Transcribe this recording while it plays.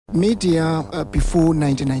Media before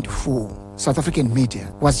 1994, South African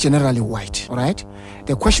media was generally white, all right?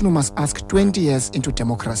 The question we must ask 20 years into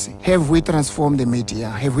democracy, have we transformed the media?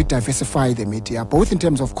 Have we diversified the media, both in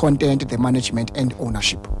terms of content, the management, and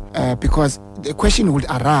ownership? Because the question would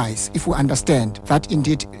arise if we understand that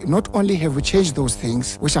indeed not only have we changed those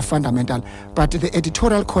things which are fundamental, but the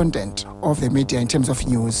editorial content of the media in terms of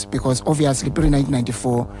news, because obviously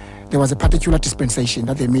pre-1994 there was a particular dispensation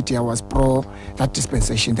that the media was pro that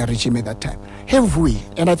dispensation, the regime at that time. Have we?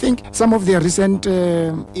 And I think some of the recent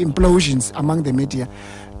implosions among the media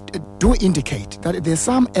do indicate that there's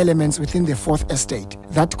some elements within the fourth estate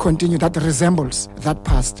that continue, that resembles that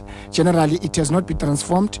past. Generally, it has not been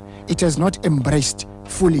transformed. It has not embraced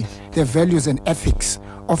fully the values and ethics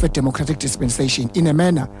of a democratic dispensation in a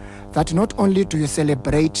manner that not only do you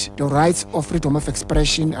celebrate the rights of freedom of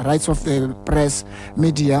expression, rights of the press,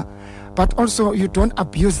 media, but also you don't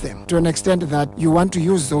abuse them to an extent that you want to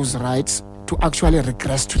use those rights to actually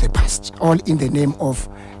regress to the past, all in the name of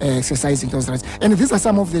exercising those rights. And these are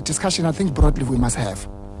some of the discussion I think broadly we must have.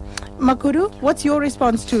 Makudu, what's your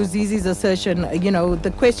response to Zizi's assertion,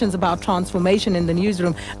 the questions about transformation in the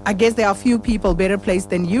newsroom? I guess there are few people better placed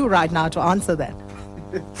than you right now to answer that.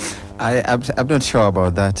 I'm not sure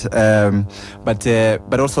about that,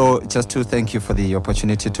 but also just to thank you for the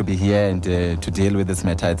opportunity to be here and to deal with this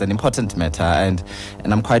matter. It's an important matter, and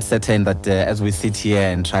I'm quite certain that as we sit here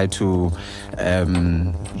and try to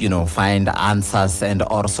find answers and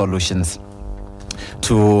or solutions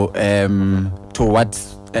to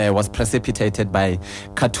what was precipitated by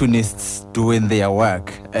cartoonists doing their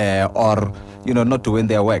work or not doing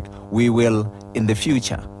their work, we will in the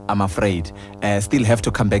future, I'm afraid, still have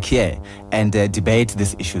to come back here and debate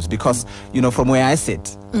these issues, because from where I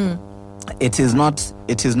sit, it is not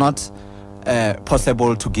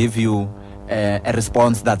possible to give you a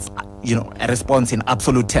response that's a response in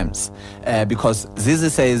absolute terms, because Zizi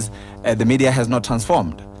says the media has not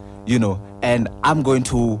transformed, and I'm going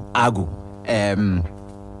to argue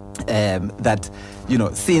that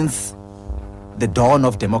since the dawn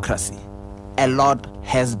of democracy, a lot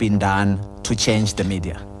has been done to change the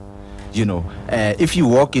media. If you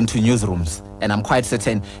walk into newsrooms, and I'm quite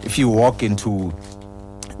certain if you walk into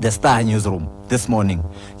the Star newsroom this morning,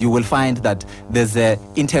 you will find that there's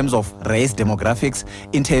in terms of race demographics,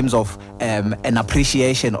 in terms of an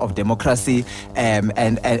appreciation of democracy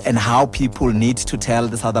and how people need to tell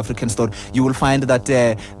the South African story, you will find that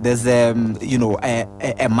there's a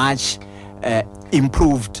much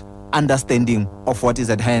improved understanding of what is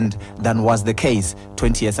at hand than was the case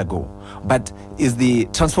 20 years ago. But is the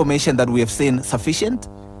transformation that we have seen sufficient?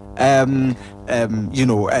 Can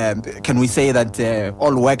we say that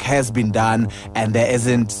all work has been done and there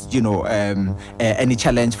isn't, any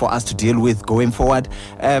challenge for us to deal with going forward?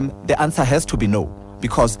 The answer has to be no,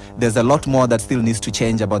 because there's a lot more that still needs to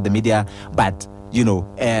change about the media. But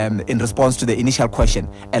in response to the initial question,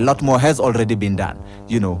 a lot more has already been done,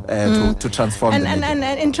 to transform the media.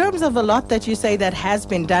 And in terms of a lot that you say that has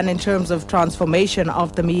been done in terms of transformation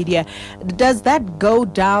of the media, does that go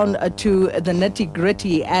down to the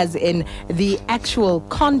nitty-gritty, as in the actual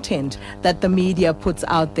content that the media puts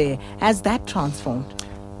out there? Has that transformed?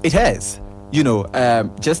 It has.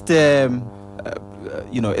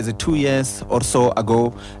 As 2 years or so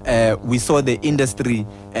ago, we saw the industry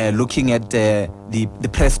looking at the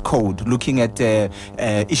press code, looking at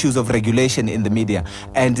issues of regulation in the media,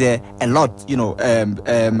 and a lot,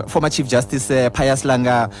 former Chief Justice Pius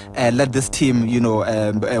Langa led this team,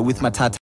 with Matata.